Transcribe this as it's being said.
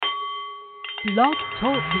Blog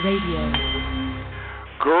Talk Radio.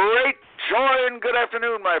 Great joy and good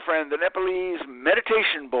afternoon, my friend. The Nepalese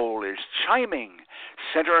meditation bowl is chiming,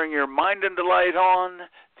 centering your mind and delight on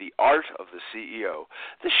The Art of the CEO,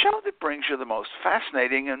 the show that brings you the most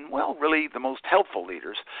fascinating and, well, really the most helpful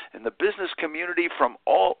leaders in the business community from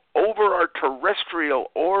all over our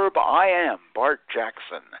terrestrial orb. I am Bart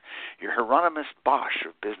Jackson, your Hieronymus Bosch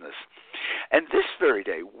of business. And this very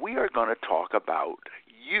day, we are going to talk about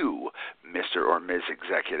you, Mr. or Ms.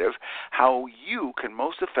 Executive, how you can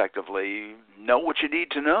most effectively know what you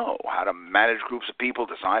need to know, how to manage groups of people,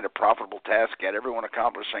 design a profitable task, get everyone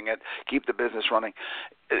accomplishing it, keep the business running.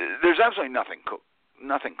 There's absolutely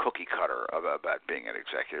nothing cookie cutter about being an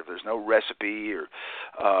executive. There's no recipe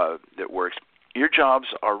that works. Your jobs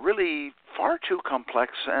are really far too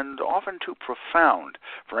complex and often too profound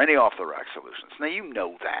for any off-the-rack solutions. Now, you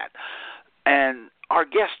know that. And our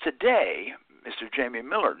guest today, Mr. Jamie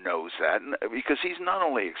Millar, knows that because he's not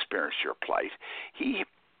only experienced your plight, he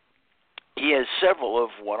has several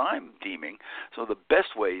of what I'm deeming some of the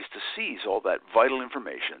best ways to seize all that vital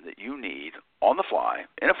information that you need on the fly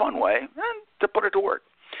in a fun way and to put it to work.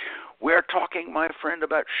 We're talking, my friend,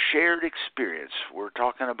 about shared experience. We're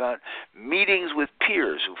talking about meetings with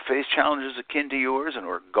peers who face challenges akin to yours and who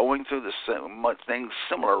are going through things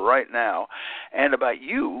similar right now, and about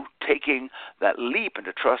you taking that leap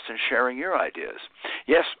into trust and sharing your ideas.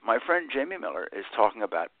 Yes, my friend Jamie Millar is talking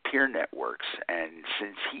about peer networks, and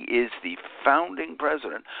since he is the founding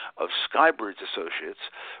president of Skybridge Associates,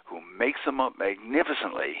 who makes them up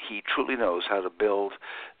magnificently, he truly knows how to build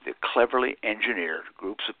the cleverly engineered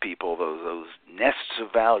groups of people, those nests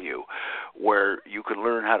of value, where you can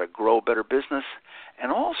learn how to grow a better business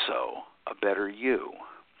and also a better you.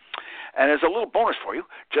 And as a little bonus for you,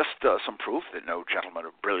 just some proof that no gentleman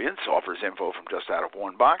of brilliance offers info from just out of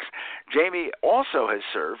one box, Jamie also has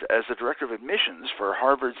served as the director of admissions for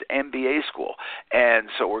Harvard's MBA school. And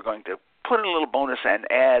so we're going to put in a little bonus and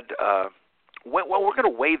add we're going to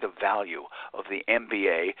weigh the value of the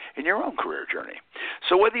MBA in your own career journey.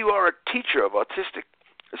 So whether you are a teacher of autistic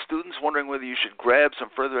students wondering whether you should grab some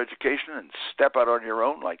further education and step out on your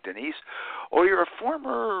own like Denise, or you're a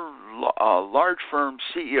former large firm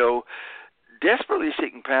CEO desperately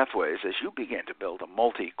seeking pathways as you begin to build a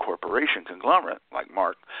multi-corporation conglomerate like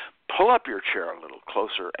Mark, pull up your chair a little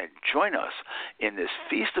closer and join us in this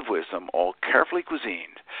feast of wisdom, all carefully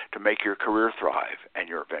cuisined to make your career thrive and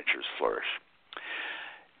your ventures flourish.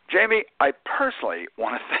 Jamie, I personally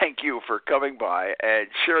want to thank you for coming by and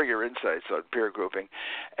sharing your insights on peer grouping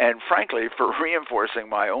and, frankly, for reinforcing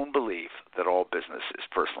my own belief that all business is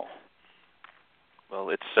personal. Well,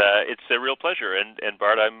 it's a real pleasure, and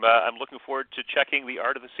Bart, I'm looking forward to checking The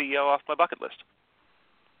Art of the CEO off my bucket list.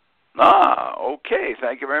 Okay.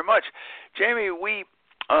 Thank you very much. Jamie,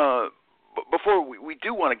 before we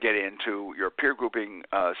do want to get into your peer grouping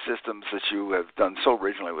systems that you have done so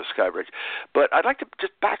originally with Skybridge, but I'd like to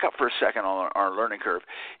just back up for a second on our learning curve.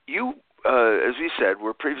 You, as we said,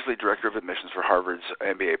 were previously director of admissions for Harvard's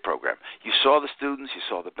MBA program. You saw the students, you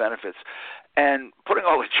saw the benefits, and putting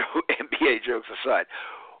all the MBA jokes aside,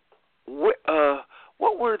 what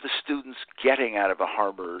were the students getting out of a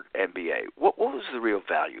Harvard MBA? What was the real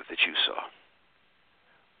value that you saw?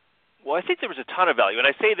 Well, I think there was a ton of value, and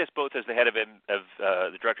I say this both as the head of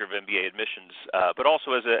the director of MBA admissions, but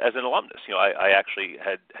also as an alumnus. You know, I actually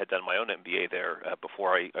had done my own MBA there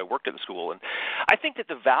before I worked at the school, and I think that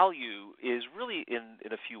the value is really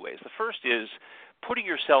in a few ways. The first is putting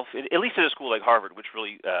yourself in, at least at a school like Harvard, which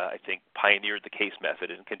really I think pioneered the case method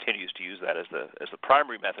and continues to use that as the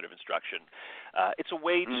primary method of instruction. It's a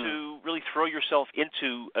way to really throw yourself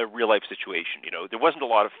into a real life situation. You know, there wasn't a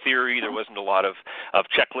lot of theory, there wasn't a lot of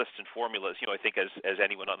checklists and formulas. You know, I think as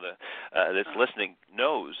anyone on the that's listening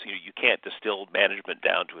knows, you can't distill management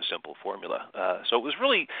down to a simple formula. So it was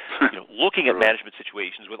really looking at management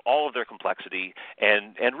situations with all of their complexity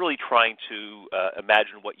and really trying to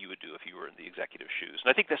imagine what you would do if you were in the executive shoes.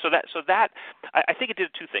 And I think that I think it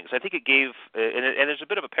did two things. I think it gave and there's a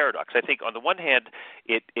bit of a paradox. I think on the one hand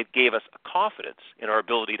it gave us a confidence in our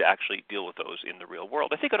ability to actually deal with those in the real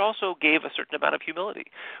world. I think it also gave a certain amount of humility,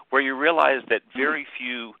 where you realize that very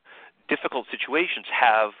few difficult situations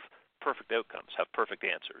have perfect outcomes, have perfect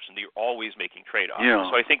answers, and you're always making trade-offs. Yeah.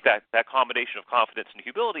 So I think that combination of confidence and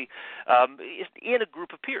humility is in a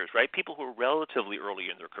group of peers, right? People who are relatively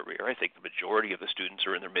early in their career. I think the majority of the students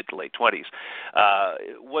are in their mid to late 20s.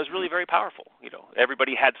 Was really very powerful. You know,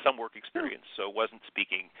 everybody had some work experience, so it wasn't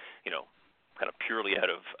speaking, kind of purely out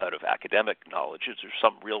of academic knowledge. There's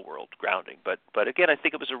some real world grounding, but again, I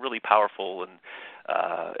think it was a really powerful and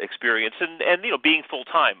experience, and being full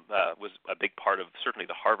time was a big part of certainly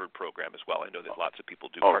the Harvard program as well. I know that lots of people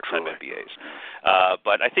do part-time MBAs,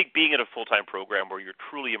 but I think being in a full-time program where you're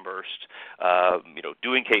truly immersed,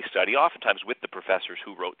 doing case study, oftentimes with the professors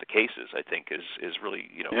who wrote the cases, I think is really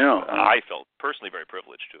I felt personally very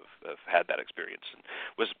privileged to have had that experience, and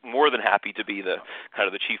was more than happy to be the kind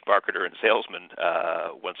of the chief marketer and salesman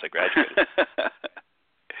once I graduated.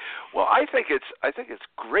 Well, I think it's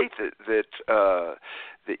great that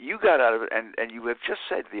you got out of it, and you have just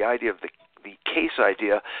said the idea of the case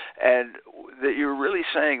idea, and that you're really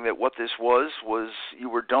saying that what this was you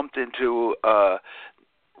were dumped into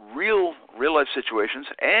real life situations,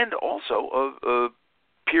 and also a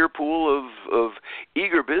peer pool of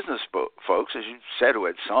eager business folks, as you said, who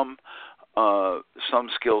had some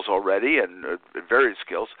skills already and varied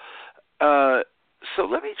skills. So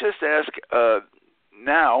let me just ask.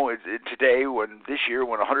 Now, today, this year,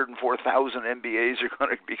 when 104,000 MBAs are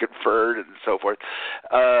going to be conferred and so forth,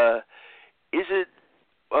 is it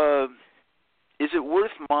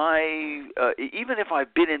worth my, even if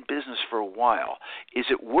I've been in business for a while, is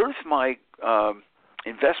it worth my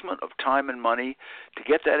investment of time and money to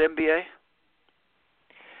get that MBA?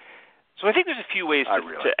 So I think there's a few ways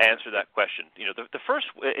to answer that question. The first,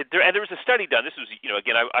 and there was a study done. This was,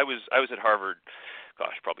 again, I was at Harvard.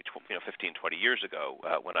 Gosh, probably 15, 20 years ago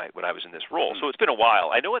when I was in this role. So it's been a while.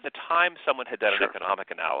 I know at the time someone had done an economic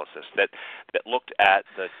analysis that looked at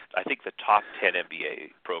the top 10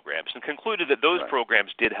 MBA programs and concluded that those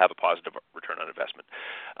programs did have a positive return on investment.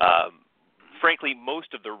 Frankly,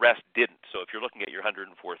 most of the rest didn't. So if you're looking at your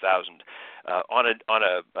 104,000 on a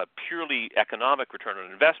purely economic return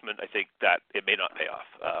on investment, I think that it may not pay off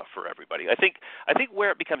for everybody. I think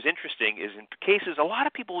where it becomes interesting is in cases a lot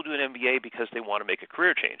of people will do an MBA because they want to make a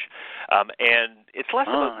career change, and it's less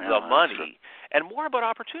about the money and more about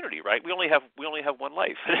opportunity. Right? We only have one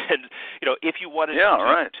life, and if you wanted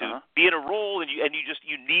to be in a role and you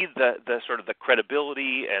need the sort of the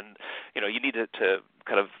credibility and you need to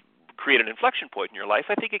kind of create an inflection point in your life,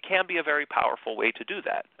 I think it can be a very powerful way to do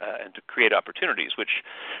that and to create opportunities, which,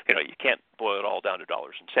 you can't boil it all down to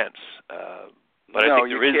dollars and cents. But I think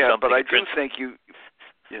there is something. But I do think you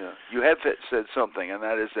have said something, and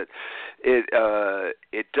that is that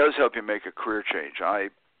it does help you make a career change. I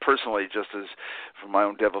personally, just as from my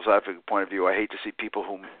own devil's advocate point of view, I hate to see people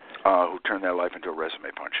who turn their life into a resume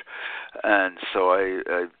punch. And so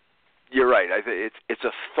you're right. I think it's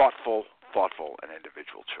a thoughtful and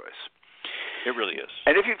individual choice. It really is.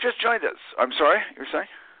 And if you've just joined us, I'm sorry, you were saying?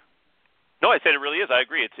 No, I said it really is. I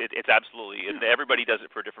agree. It's absolutely, and everybody does it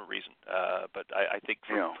for a different reason. But I think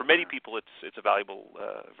for many people, it's a valuable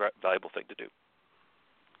thing to do.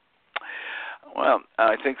 Well,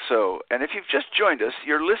 I think so. And if you've just joined us,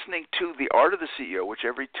 you're listening to The Art of the CEO, which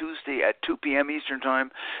every Tuesday at 2 p.m. Eastern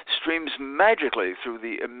Time streams magically through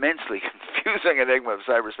the immensely confusing enigma of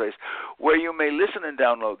cyberspace, where you may listen and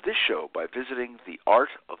download this show by visiting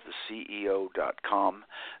theartoftheceo.com.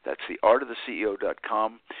 That's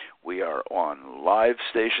theartoftheceo.com. We are on live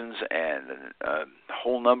stations and a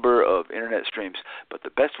whole number of internet streams, but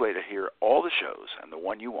the best way to hear all the shows, and the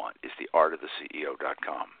one you want, is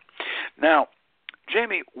theartoftheceo.com. Now,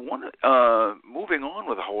 Jamie, moving on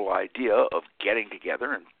with the whole idea of getting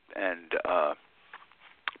together and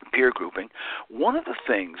peer grouping, one of the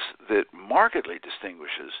things that markedly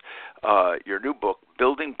distinguishes your new book,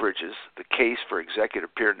 Building Bridges, The Case for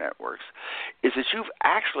Executive Peer Networks, is that you've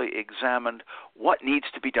actually examined what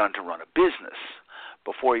needs to be done to run a business.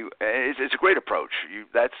 Before you, it's a great approach. You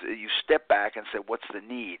step back and say, what's the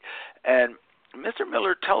need? And Mr.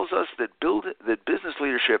 Millar tells us that business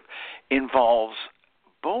leadership involves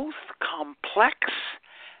both complex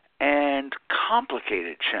and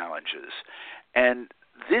complicated challenges, and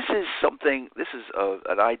this is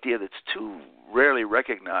an idea that's too rarely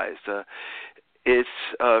recognized.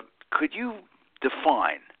 Could you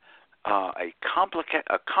define a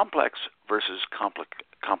complex versus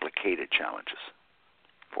complicated challenges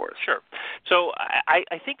for us? Sure. So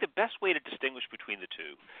I think the best way to distinguish between the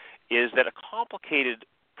two is that a complicated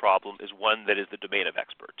problem is one that is the domain of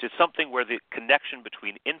experts. It's something where the connection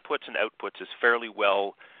between inputs and outputs is fairly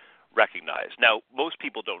well recognized. Now, most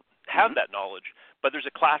people don't have that knowledge, but there's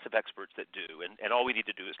a class of experts that do, and all we need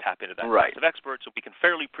to do is tap into that class of experts so we can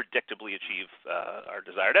fairly predictably achieve our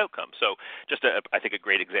desired outcome. So just I think a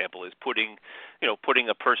great example is putting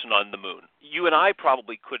a person on the moon. You and I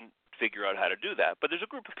probably couldn't figure out how to do that, but there's a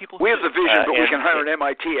group of people we have the vision, but we can hire an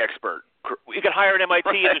MIT expert. We could hire an MIT,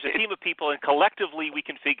 right. and there's a team of people, and collectively we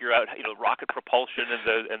can figure out, rocket propulsion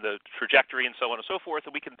and the trajectory and so on and so forth,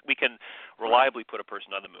 and we can reliably put a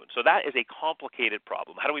person on the moon. So that is a complicated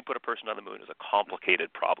problem. How do we put a person on the moon is a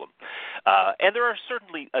complicated problem, and there are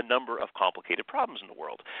certainly a number of complicated problems in the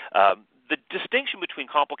world. The distinction between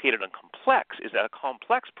complicated and complex is that a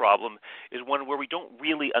complex problem is one where we don't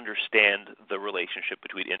really understand the relationship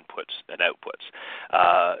between inputs and outputs.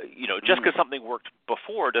 Just because something worked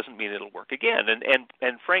before doesn't mean it'll work again.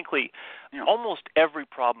 And frankly, almost every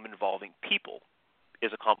problem involving people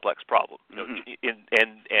is a complex problem.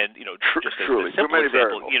 Just a simple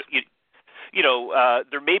example.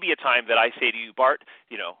 There may be a time that I say to you, Bart,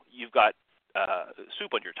 you've got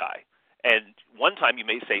soup on your tie, and one time you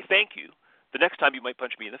may say thank you. The next time you might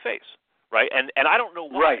punch me in the face, right? And I don't know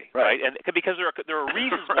why, right? And because there are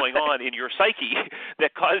reasons going on in your psyche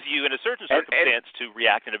that cause you, in a certain circumstance, to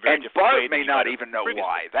react in a very different way. And Bart may not even know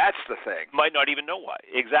why. That's the thing. Might not even know why.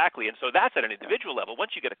 Exactly. And so that's at an individual level.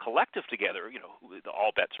 Once you get a collective together,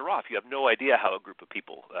 all bets are off. You have no idea how a group of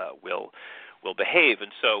people will behave.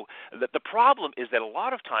 And so the problem is that a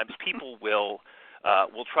lot of times people will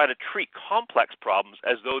try to treat complex problems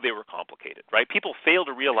as though they were complicated, right? People fail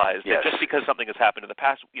to realize that just because something has happened in the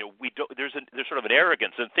past, there's sort of an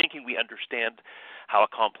arrogance in thinking we understand how a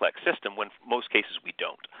complex system, when most cases we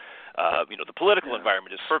don't. The political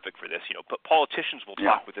environment is perfect for this. But politicians will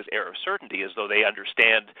talk with this air of certainty as though they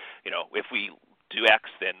understand, if we do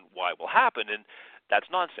X, then Y will happen, and that's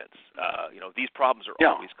nonsense. These problems are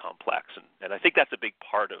always complex, and I think that's a big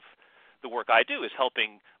part of the work I do, is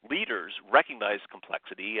helping leaders recognize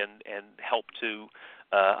complexity and help to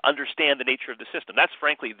understand the nature of the system. That's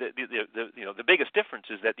frankly the biggest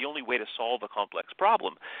difference, is that the only way to solve a complex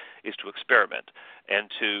problem is to experiment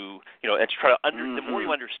and to try to the more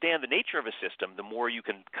you understand the nature of a system, the more you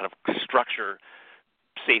can kind of structure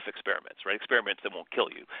safe experiments, right? Experiments that won't kill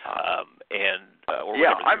you. I'm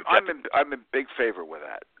in big favor with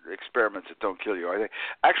that. Experiments that don't kill you. I think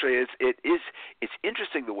actually it's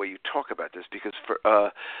interesting the way you talk about this, because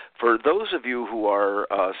for those of you who are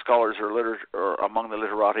scholars or among the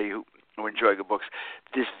literati who enjoy good books,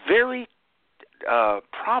 this very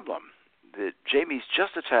problem that Jamie's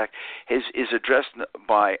just attacked is addressed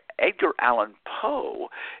by Edgar Allan Poe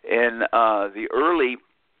in the early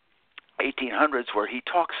 1800s, where he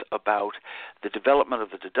talks about the development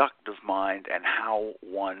of the deductive mind and how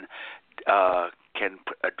one can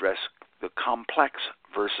address the complex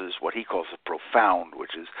versus what he calls the profound,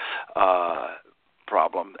 which is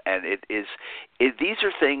problem. And these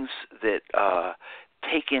are things that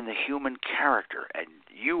take in the human character, and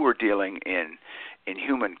you were dealing in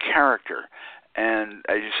human character. And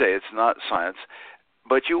as you say, it's not science,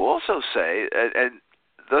 but you also say, and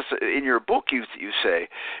thus, in your book, you say,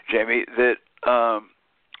 Jamie, that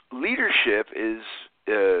leadership is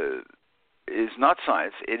not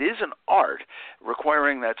science. It is an art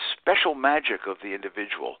requiring that special magic of the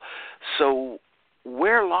individual. So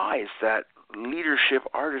where lies that leadership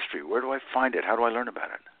artistry? Where do I find it? How do I learn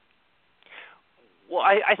about it? Well,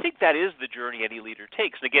 I think that is the journey any leader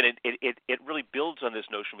takes. And again, it really builds on this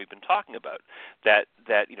notion we've been talking about, that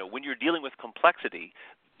when you're dealing with complexity,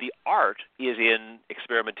 the art is in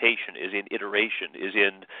experimentation, is in iteration, is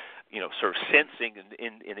in sort of sensing and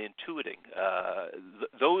intuiting.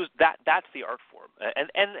 That's the art form,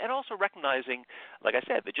 and also recognizing, like I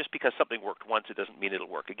said, that just because something worked once, it doesn't mean it'll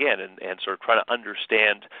work again, and sort of trying to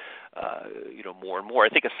understand, more and more. I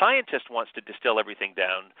think a scientist wants to distill everything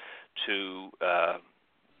down to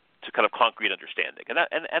kind of concrete understanding, and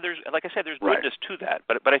there's, like I said, there's goodness to that.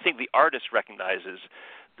 But I think the artist recognizes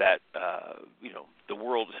that the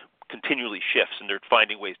world continually shifts, and they're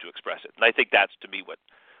finding ways to express it. And I think that's, to me, what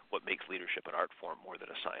makes leadership an art form more than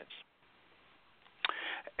a science.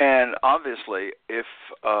 And obviously, if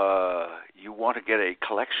you want to get a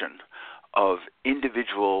collection of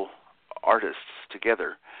individual artists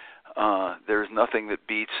together, there's nothing that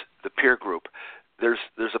beats the peer group. There's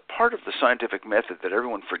a part of the scientific method that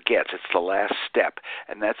everyone forgets. It's the last step,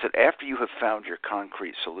 and that's that after you have found your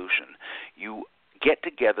concrete solution, you get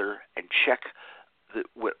together and check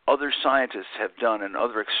what other scientists have done and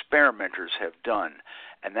other experimenters have done,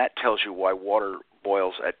 and that tells you why water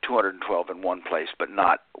boils at 212 in one place but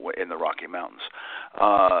not in the Rocky Mountains.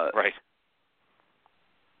 Right.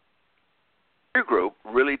 Your group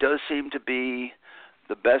really does seem to be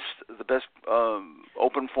the best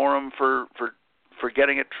open forum for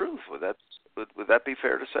getting at truth. Would that be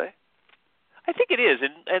fair to say? I think it is,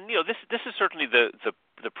 and this is certainly the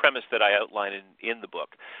premise that I outline in the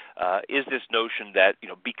book, is this notion that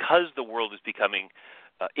because the world is becoming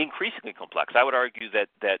increasingly complex. I would argue that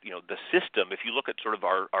the system, if you look at sort of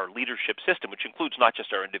our leadership system, which includes not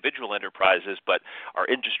just our individual enterprises, but our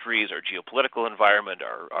industries, our geopolitical environment,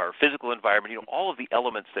 our physical environment, all of the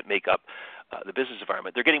elements that make up the business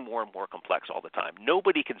environment, they're getting more and more complex all the time.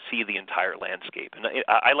 Nobody can see the entire landscape. And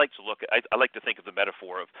I like to think of the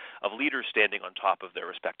metaphor of leaders standing on top of their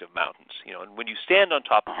respective mountains. And when you stand on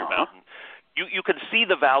top of your mountain, you can see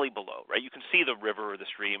the valley below, right? You can see the river or the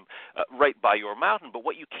stream right by your mountain, but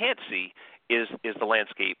what you can't see is the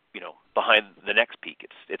landscape, behind the next peak.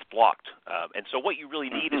 It's blocked, and so what you really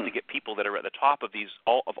need is to get people that are at the top of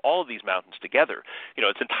all of these mountains together.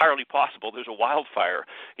 It's entirely possible there's a wildfire,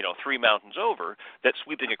 3 mountains over that's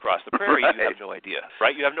sweeping across the prairie. Right. You have no idea,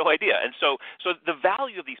 right? You have no idea, and so the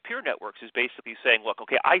value of these peer networks is basically saying, look,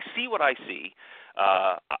 okay, I see what I see.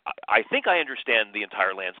 I think I understand the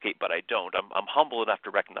entire landscape, but I don't. I'm humble enough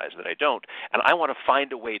to recognize that I don't, and I want to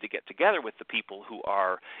find a way to get together with the people who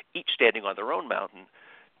are each standing on their own mountain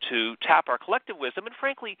to tap our collective wisdom and,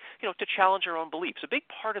 frankly, to challenge our own beliefs. A big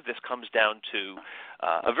part of this comes down to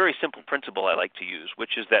a very simple principle I like to use,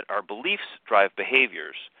 which is that our beliefs drive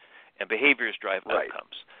behaviors, and behaviors drive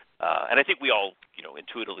outcomes. And I think we all,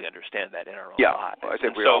 intuitively understand that in our own lives. Well, I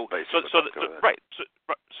think we all basically right.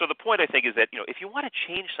 So the point, I think, is that if you want to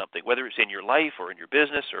change something, whether it's in your life or in your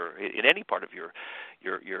business or in any part of your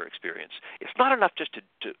experience, it's not enough just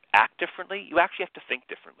to act differently. You actually have to think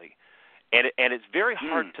differently, and it's very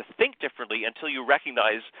hard to think differently until you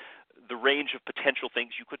recognize the range of potential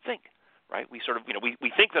things you could think. Right? We sort of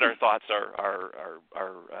we think that our thoughts are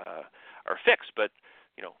fixed, but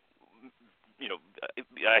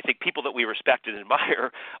I think people that we respect and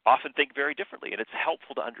admire often think very differently, and it's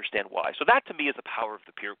helpful to understand why. So that, to me, is the power of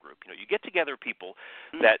the peer group. You get together people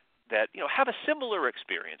that have a similar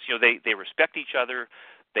experience. They respect each other.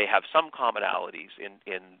 They have some commonalities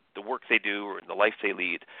in the work they do or in the life they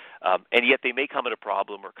lead, and yet they may come at a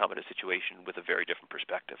problem or come at a situation with a very different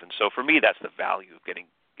perspective. And so for me, that's the value of getting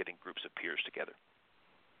groups of peers together.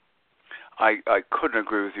 I couldn't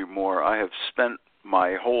agree with you more. I have spent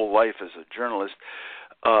my whole life as a journalist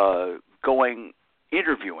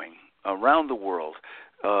interviewing around the world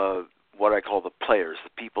what I call the players,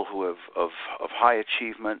 the people who have of high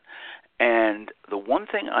achievement. And the one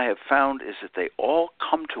thing I have found is that they all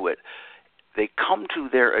come to it. They come to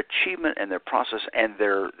their achievement and their process and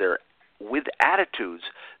their with attitudes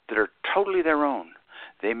that are totally their own.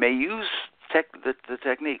 They may use the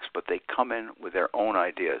techniques, but they come in with their own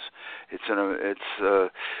ideas.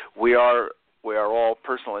 We are all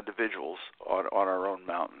personal individuals on our own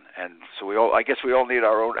mountain, and so I guess we all need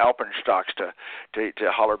our own alpenstocks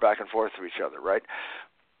to holler back and forth to each other, right?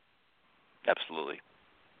 Absolutely.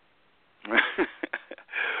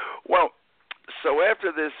 Well, so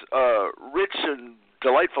after this rich and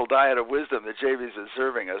delightful diet of wisdom that JV's been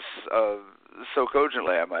serving us so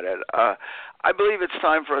cogently, I might add, I believe it's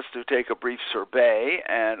time for us to take a brief sorbet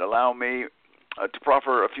and allow me to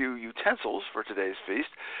proffer a few utensils for today's feast.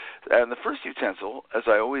 And the first utensil, as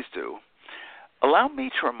I always do, allow me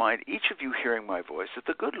to remind each of you hearing my voice that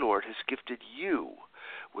the good Lord has gifted you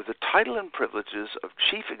with the title and privileges of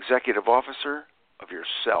Chief Executive Officer of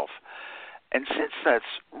yourself. And since that's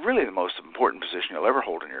really the most important position you'll ever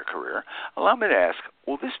hold in your career, allow me to ask,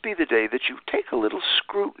 will this be the day that you take a little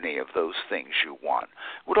scrutiny of those things you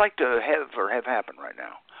would like to have happen right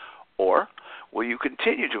now? Or will you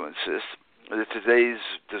continue to insist that today's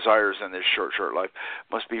desires in this short life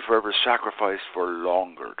must be forever sacrificed for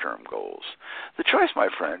longer-term goals? The choice, my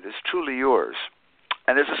friend, is truly yours.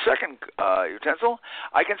 And as a second utensil,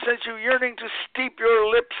 I can sense you yearning to steep your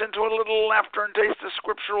lips into a little laughter and taste of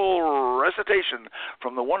scriptural recitation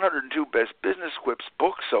from the 102 Best Business Quips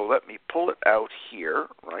book. So let me pull it out here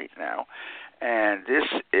right now. And this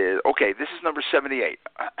is number 78.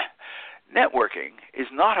 Networking is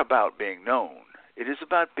not about being known. It is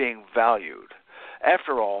about being valued.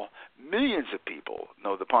 After all, millions of people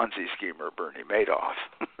know the Ponzi schemer Bernie Madoff.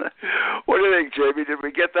 What do you think, JB? Did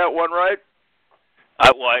we get that one right?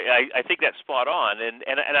 Well, I think that's spot on, and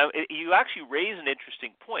you actually raise an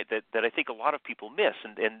interesting point that I think a lot of people miss,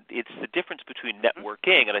 and it's the difference between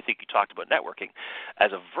networking, and I think you talked about networking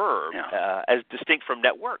as a verb, as distinct from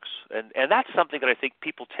networks, and that's something that I think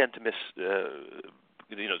people tend to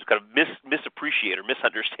misappreciate or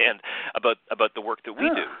misunderstand about the work that we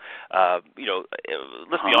do.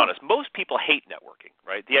 Let's be honest. Most people hate networking,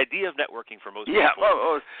 right? The idea of networking for most people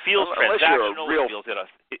feels transactional.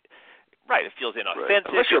 Right, it feels inauthentic. Right.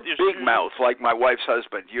 Unless you're big mouth like my wife's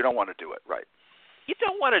husband, you don't want to do it, right? You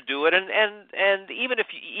don't want to do it, and even if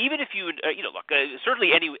even if you look,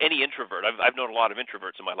 certainly any introvert. I've known a lot of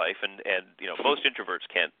introverts in my life, and most introverts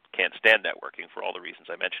can't stand networking for all the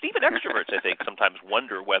reasons I mentioned. Even extroverts, I think, sometimes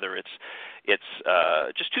wonder whether it's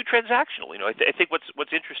just too transactional. I think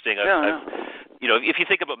what's interesting. If you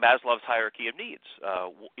think about Maslow's hierarchy of needs,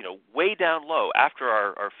 way down low after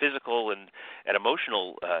our physical and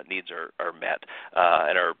emotional needs are met,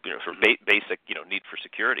 and our sort of basic need for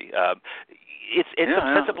security. It's a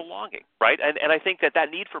sense of belonging, right? And I think that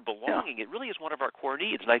need for belonging, it really is one of our core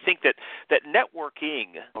needs. And I think that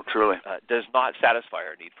networking does not satisfy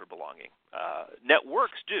our need for belonging.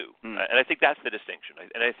 Networks do, and I think that's the distinction.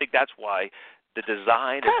 And I think that's why the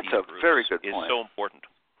design of these groups is so important.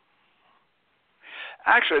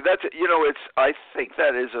 Actually, I think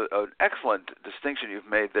that is an excellent distinction you've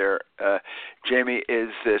made there, Jamie. Is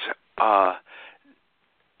that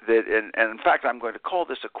and in fact, I'm going to call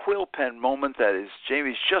this a quill pen moment. That is,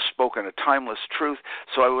 Jamie's just spoken a timeless truth.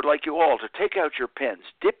 So I would like you all to take out your pens,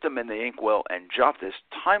 dip them in the inkwell, and jot this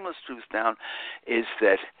timeless truth down: is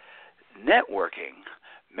that networking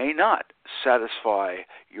may not satisfy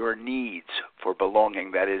your needs for belonging,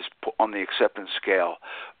 that is, on the acceptance scale,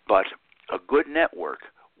 but a good network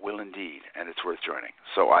will indeed, and it's worth joining.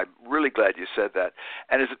 So I'm really glad you said that.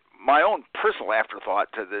 And as my own personal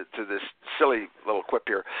afterthought to this silly little quip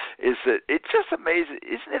here is that it's just amazing.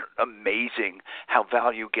 Isn't it amazing how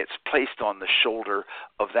value gets placed on the shoulder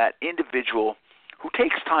of that individual who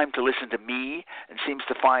takes time to listen to me and seems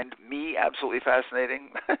to find me absolutely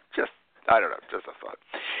fascinating? I don't know, just a thought.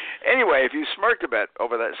 Anyway, if you smirked a bit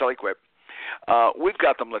over that silly quip, we've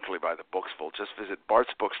got them literally by the books full. Just visit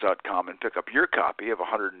bartsbooks.com and pick up your copy of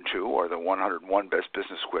 102 or the 101 Best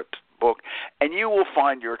Business Quips book, and you will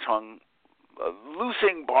find your tongue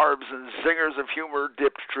loosing barbs and zingers of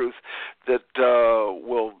humor-dipped truth that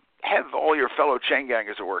will have all your fellow chain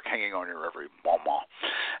gangers at work hanging on your every moment.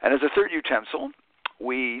 And as a third utensil,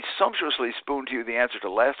 we sumptuously spoon to you the answer to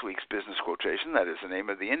last week's business quotation. That is the name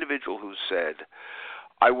of the individual who said,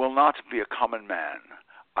 "I will not be a common man.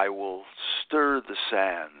 I will stir the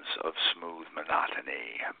sands of smooth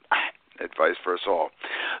monotony." Advice for us all.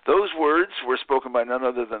 Those words were spoken by none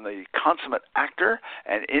other than the consummate actor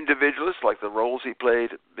and individualist, like the roles he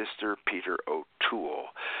played, Mr. Peter O'Toole.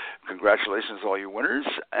 Congratulations, all you winners,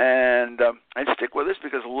 and stick with us,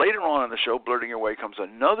 because later on in the show, blurting your way, comes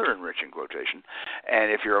another enriching quotation.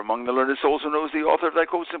 And if you're among the learned souls who knows the author of that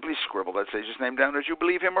quote, simply scribble that sage's name down as you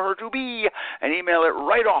believe him or her to be, and email it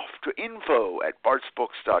right off to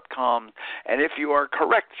info@bartsbooks.com. And if you are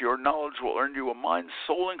correct, your knowledge will earn you a mind,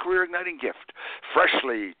 soul, and career-igniting gift,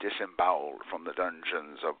 freshly disemboweled from the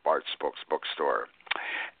dungeons of Bart's Books bookstore.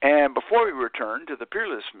 And before we return to the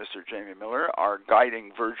peerless Mr. Jamie Millar, our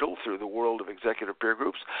guiding Virgil through the world of executive peer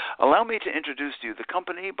groups, allow me to introduce to you the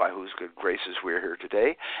company by whose good graces we are here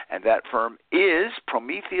today, and that firm is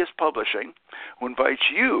Prometheus Publishing, who invites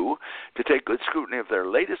you to take good scrutiny of their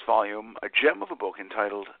latest volume, a gem of a book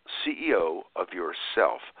entitled CEO of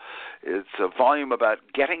Yourself. It's a volume about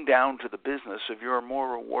getting down to the business of your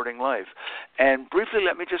more rewarding life. And briefly,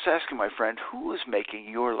 let me just ask you, my friend, who is making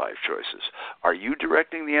your life choices? Are you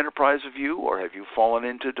directing the enterprise of you, or have you fallen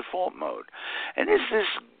into default mode? And is this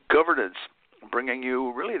governance bringing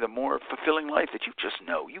you really the more fulfilling life that you just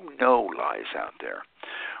know lies out there?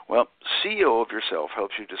 Well, CEO of Yourself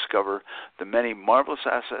helps you discover the many marvelous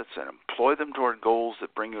assets and employ them toward goals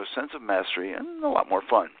that bring you a sense of mastery and a lot more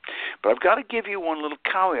fun. But I've got to give you one little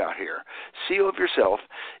caveat here. CEO of Yourself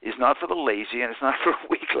is not for the lazy, and it's not for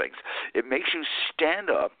weaklings. It makes you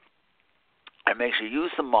stand up. It makes you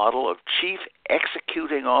use the model of chief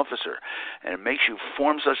executing officer, and it makes you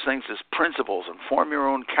form such things as principles and form your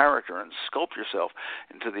own character and sculpt yourself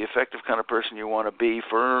into the effective kind of person you want to be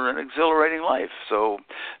for an exhilarating life. So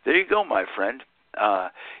there you go, my friend.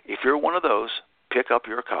 If you're one of those, pick up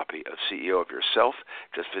your copy of CEO of Yourself.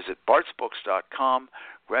 Just visit bartsbooks.com.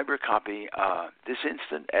 Grab your copy this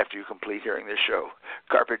instant after you complete hearing this show.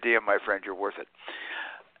 Carpe diem, my friend, you're worth it.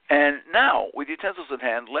 And now, with utensils in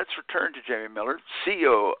hand, let's return to Jamie Millar,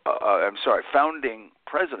 founding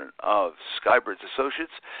president of Skybridge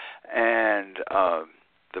Associates and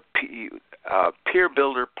the peer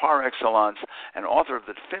builder par excellence and author of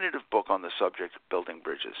the definitive book on the subject, Building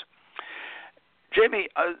Bridges. Jamie,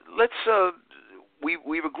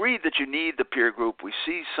 we've agreed that you need the peer group. We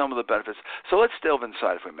see some of the benefits. So let's delve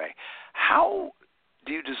inside, if we may. How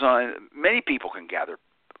do you design? Many people can gather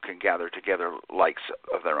together likes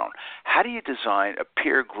of their own. How do you design a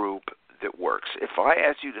peer group that works? If I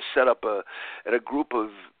asked you to set up a group of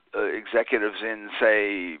executives in,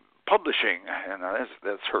 say, publishing, and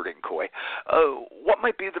that's hurting coy, what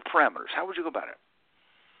might be the parameters? How would you go about it?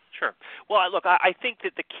 Sure. Well, look, I think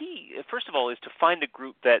that the key, first of all, is to find a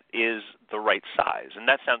group that is the right size. And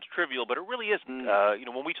that sounds trivial, but it really isn't.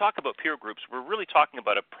 When we talk about peer groups, we're really talking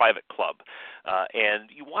about a private club.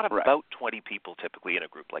 And you want about 20 people typically in a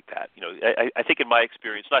group like that. I think in my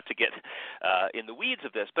experience, not to get in the weeds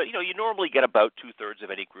of this, but, you normally get about 2/3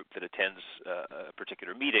 of any group that attends a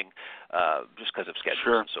particular meeting just because of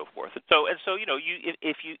schedules and so forth. And so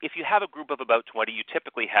if you have a group of about 20, you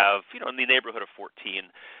typically have, in the neighborhood of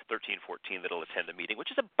 13, 14 that'll attend the meeting,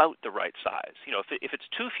 which is about the right size. If it's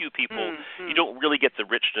too few people, you don't really get the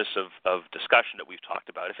richness of discussion that we've talked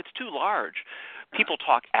about. If it's too large, people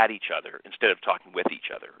talk at each other instead of talking with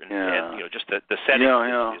each other, and just the setting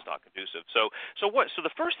is not conducive. So the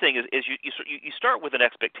first thing is you start with an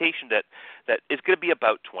expectation that is going to be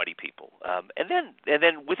about 20 people, and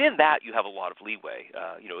then within that you have a lot of leeway.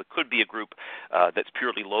 It could be a group that's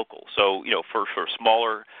purely local. So for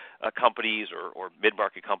smaller companies or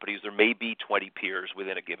mid-market companies, there may be 20 peers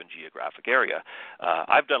within a given geographic area.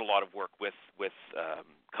 I've done a lot of work with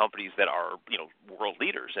companies that are world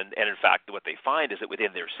leaders, and in fact what they find is that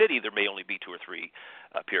within their city there may only be 2 or 3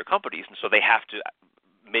 peer companies, and so they have to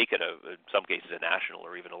make it in some cases a national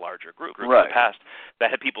or even a larger group. In the past,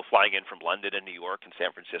 that had people flying in from London and New York and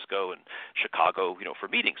San Francisco and Chicago, for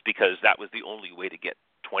meetings, because that was the only way to get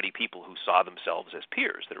 20 people who saw themselves as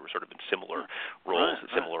peers that were sort of in similar roles in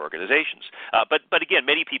similar organizations. But again,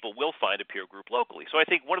 many people will find a peer group locally. So I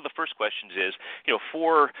think one of the first questions is,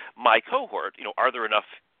 for my cohort, are there enough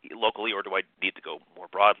locally, or do I need to go more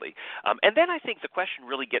broadly? And then I think the question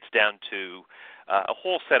really gets down to a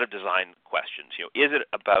whole set of design questions. Is it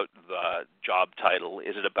about the job title?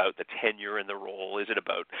 Is it about the tenure in the role? Is it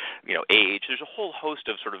about age? There's a whole host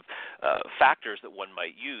of sort of factors that one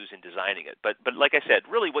might use in designing it. But like I said,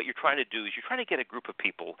 really what you're trying to do is you're trying to get a group of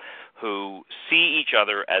people who see each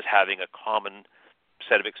other as having a common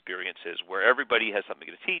set of experiences where everybody has something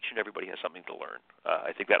to teach and everybody has something to learn.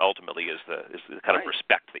 I think that ultimately is the kind of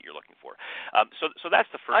respect that you're looking for. So that's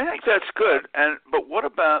the first. I think that's good. But what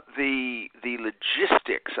about the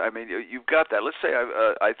logistics? I mean, you've got that. Let's say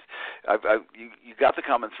you got the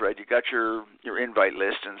common thread, you got your invite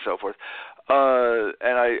list and so forth,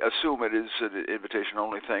 and I assume it is an invitation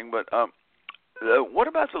only thing, but. What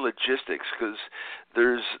about the logistics? Because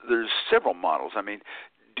there's several models. I mean,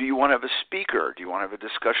 do you want to have a speaker? Do you want to have a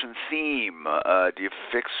discussion theme? Do you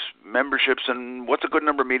fix memberships? And what's a good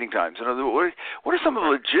number of meeting times? In other words, what are some of the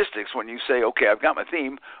logistics when you say, okay, I've got my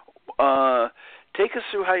theme? Take us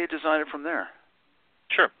through how you design it from there.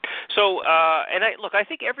 Sure. So, I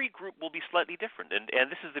think every group will be slightly different, and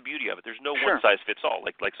this is the beauty of it. There's no one size fits all,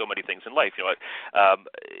 like so many things in life.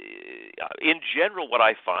 In general, what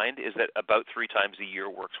I find is that about 3 times a year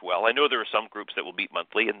works well. I know there are some groups that will meet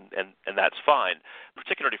monthly, and that's fine,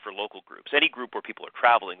 particularly for local groups. Any group where people are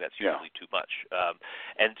traveling, that's usually too much.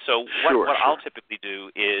 And so what I'll typically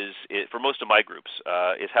do is for most of my groups,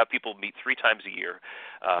 is have people meet 3 times a year,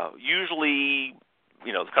 usually.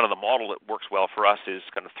 Kind of the model that works well for us is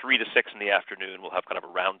kind of 3 to 6 in the afternoon. We'll have kind of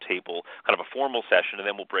a round table, kind of a formal session, and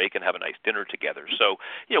then we'll break and have a nice dinner together. So,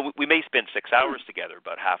 we may spend 6 hours together,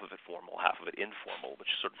 about half of it formal, half of it informal, which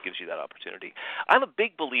sort of gives you that opportunity. I'm a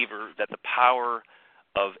big believer that the power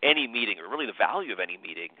of any meeting, or really the value of any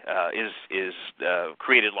meeting, is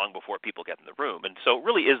created long before people get in the room, and so it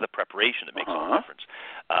really is the preparation that makes all the difference.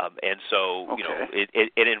 And so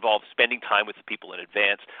it involves spending time with the people in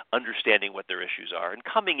advance, understanding what their issues are, and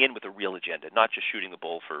coming in with a real agenda, not just shooting the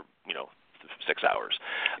bull for 6 hours,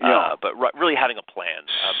 but really having a plan.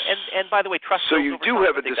 And by the way, trust. So you do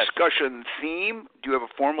have a discussion theme. Do you have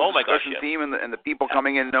a formal discussion theme, and the people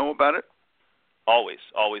coming in know about it? Always.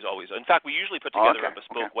 In fact, we usually put together a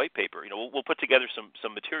bespoke white paper. We'll put together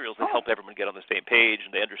some materials that help everyone get on the same page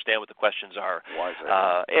and they understand what the questions are.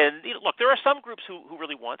 And look, there are some groups who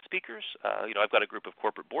really want speakers. I've got a group of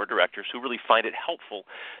corporate board directors who really find it helpful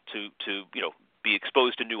to be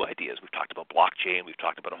exposed to new ideas. We've talked about blockchain. We've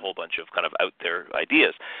talked about a whole bunch of kind of out there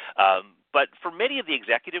ideas. But for many of the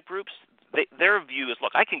executive groups, their view is,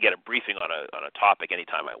 look, I can get a briefing on a topic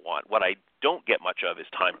anytime I want. What I don't get much of is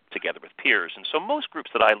time together with peers. And so most groups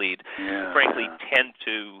that I lead, frankly, tend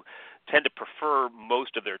to prefer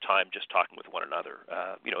most of their time just talking with one another,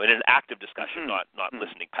 in an active discussion, not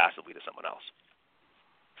listening passively to someone else.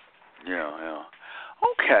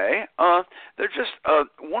 Okay. There's just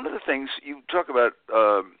one of the things you talk about.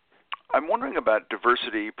 I'm wondering about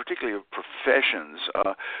diversity, particularly of professions.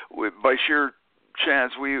 By sheer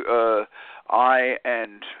chance, I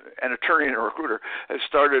and an attorney and a recruiter have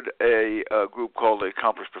started a group called the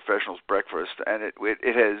Accomplished Professionals Breakfast, and it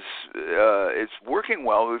has it's working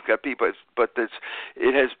well. We've got people, but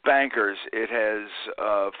it has bankers, it has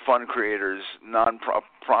fund creators,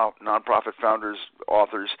 nonprofit founders,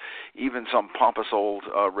 authors, even some pompous old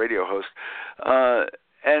radio hosts,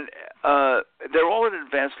 and they're all at an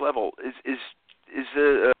advanced level.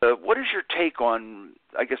 What is your take on,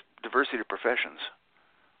 I guess, diversity of professions?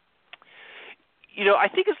 I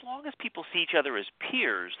think as long as people see each other as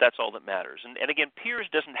peers, that's all that matters. And again, peers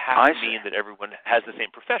doesn't have to mean that everyone has the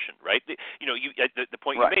same profession, right? The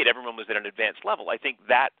point you made, everyone was at an advanced level. I think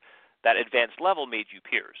that advanced level made you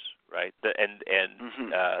peers, right? The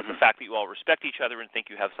fact that you all respect each other and think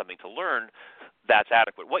you have something to learn, that's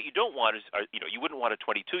adequate. What you don't want is, you wouldn't want a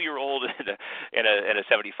 22-year-old and a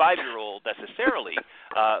 75-year-old necessarily,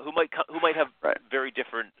 who might have very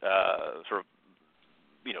different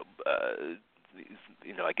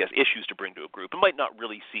I guess issues to bring to a group and might not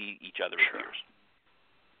really see each other as peers.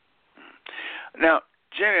 Now,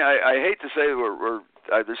 Jamie, I hate to say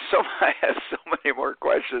I have so many more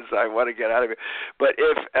questions I want to get out of you, but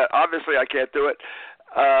if obviously I can't do it.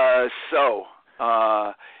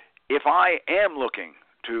 If I am looking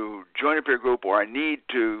to join a peer group, or I need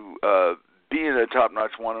to be in a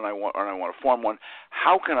top-notch one, and I want to form one,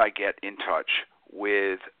 how can I get in touch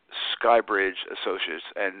with Skybridge Associates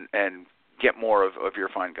and get more of your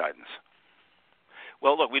fine guidance?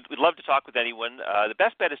 Well, look, we'd love to talk with anyone. The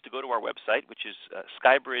best bet is to go to our website, which is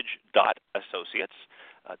Skybridge.Associates,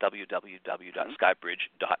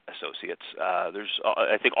 www.skybridge.associates. There's,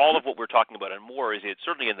 I think, all of what we're talking about and more is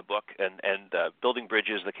certainly in the book, and Building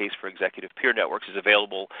Bridges, the Case for Executive Peer Networks, is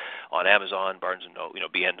available on Amazon, Barnes & Noble,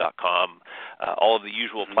 BN.com, all of the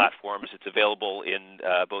usual platforms. It's available in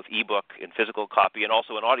both ebook and physical copy, and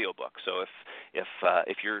also an audiobook. So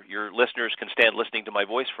if your listeners can stand listening to my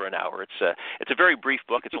voice for an hour, it's a very brief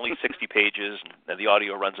book. It's only 60 pages, and the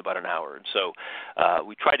audio runs about an hour. And so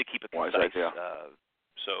we try to keep it concise.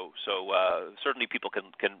 So certainly people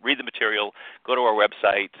can read the material, go to our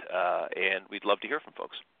website, and we'd love to hear from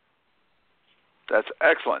folks. That's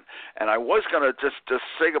excellent. And I was going to just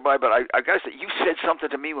say goodbye, but I got to say, you said something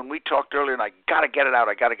to me when we talked earlier, and I got to get it out.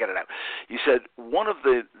 You said one of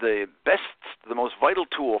the most vital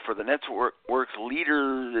tool for the network's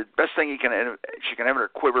leader, the best thing she can have in her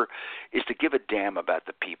quiver, is to give a damn about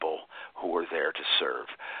the people who are there to serve.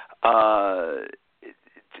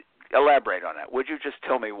 Elaborate on that. Would you just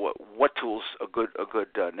tell me what tools a good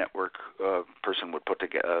network person would put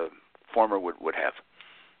together, former would have?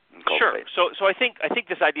 Sure. So I think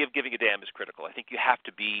this idea of giving a damn is critical. I think you have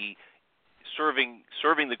to be serving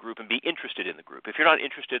the group and be interested in the group. If you're not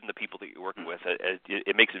interested in the people that you're working with,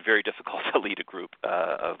 it makes it very difficult to lead a group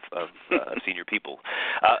of senior people.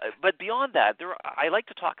 But beyond that, I like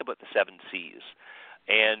to talk about the 7 C's.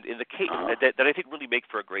 And in the case that I think really make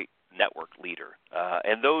for a great network leader,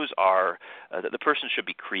 and those are that the person should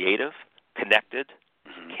be creative, connected,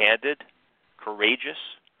 candid,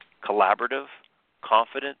 courageous, collaborative,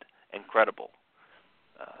 confident, and credible.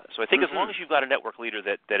 So I think as long as you've got a network leader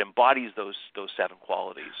that embodies those 7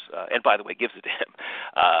 qualities, and by the way, gives a damn,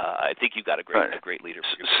 I think you've got a great leader.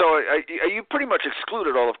 So you pretty much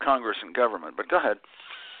excluded all of Congress and government, but go ahead.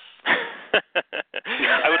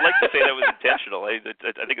 I would like to say that was intentional. I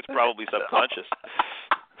think it's probably subconscious.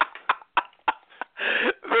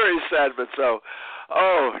 Very sad, but so.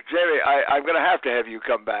 Oh, Jamie, I'm going to have you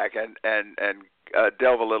come back and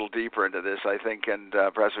delve a little deeper into this, I think, and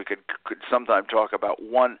perhaps we could sometime talk about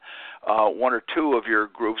one or two of your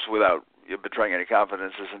groups without betraying any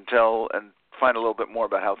confidences, and find a little bit more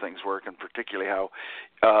about how things work, and particularly how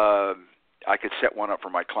I could set one up for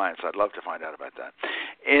my clients. I'd love to find out about that.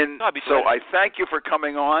 So I thank you for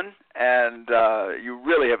coming on, and you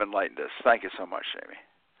really have enlightened us. Thank you so much, Jamie.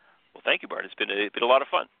 Well, thank you, Bart. It's been a lot of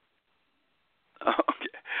fun. Okay.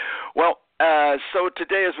 Well, so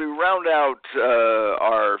today as we round out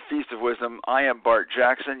our Feast of Wisdom, I am Bart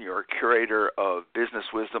Jackson, your curator of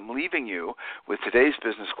business wisdom, leaving you with today's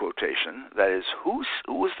business quotation. That is, who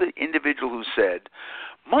was the individual who said,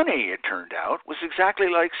 "Money, it turned out, was exactly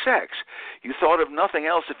like sex. You thought of nothing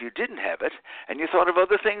else if you didn't have it, and you thought of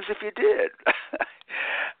other things if you did."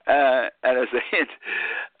 And as a hint,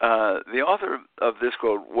 the author of this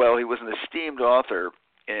quote, well, he was an esteemed author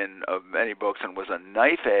of many books and was a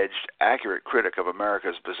knife-edged, accurate critic of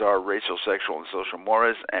America's bizarre racial, sexual, and social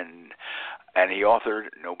mores, and And he authored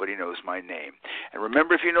Nobody Knows My Name. And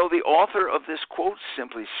remember, if you know the author of this quote,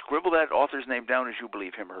 simply scribble that author's name down as you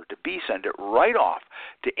believe him or her to be. Send it right off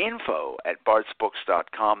to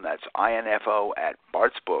info@bartsbooks.com. That's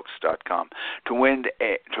info@bartsbooks.com to win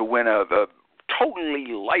a totally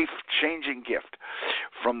life-changing gift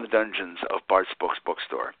from the dungeons of Bart's Books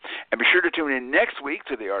bookstore. And be sure to tune in next week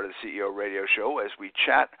to the Art of the CEO radio show as we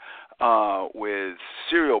chat with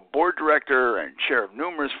serial board director and chair of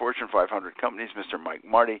numerous Fortune 500 companies, Mr. Mike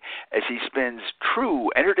Marty, as he spins true,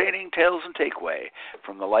 entertaining tales and takeaway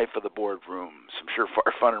from the life of the boardroom. Some sure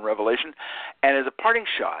fun and revelation. And as a parting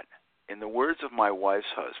shot, in the words of my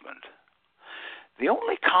wife's husband, the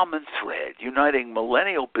only common thread uniting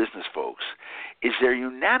millennial business folks is their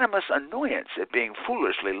unanimous annoyance at being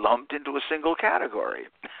foolishly lumped into a single category.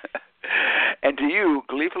 And to you,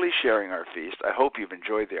 gleefully sharing our feast, I hope you've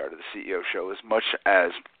enjoyed the Art of the CEO show as much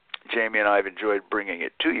as Jamie and I have enjoyed bringing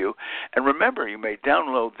it to you. And remember, you may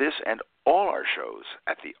download this and all our shows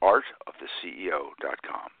at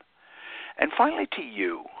theartoftheceo.com. And finally, to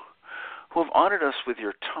you, who have honored us with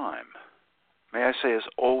your time, may I say, as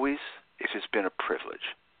always, it has been a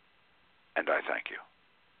privilege, and I thank you.